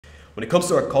When it comes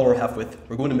to our collar half width,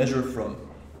 we're going to measure from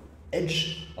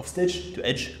edge of stitch to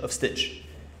edge of stitch.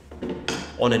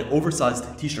 On an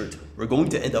oversized t-shirt, we're going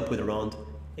to end up with around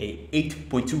a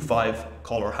 8.25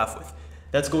 collar half width.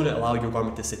 That's going to allow your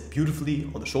garment to sit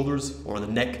beautifully on the shoulders or on the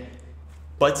neck,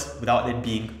 but without it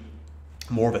being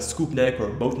more of a scoop neck or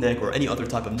a boat neck or any other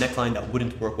type of neckline that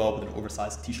wouldn't work well with an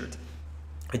oversized t-shirt.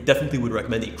 I definitely would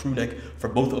recommend a crew neck for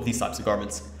both of these types of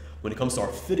garments. When it comes to our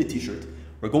fitted t-shirt,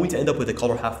 we're going to end up with a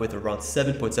collar half width of around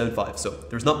 7.75. So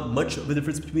there's not much of a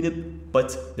difference between them,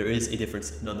 but there is a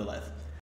difference nonetheless.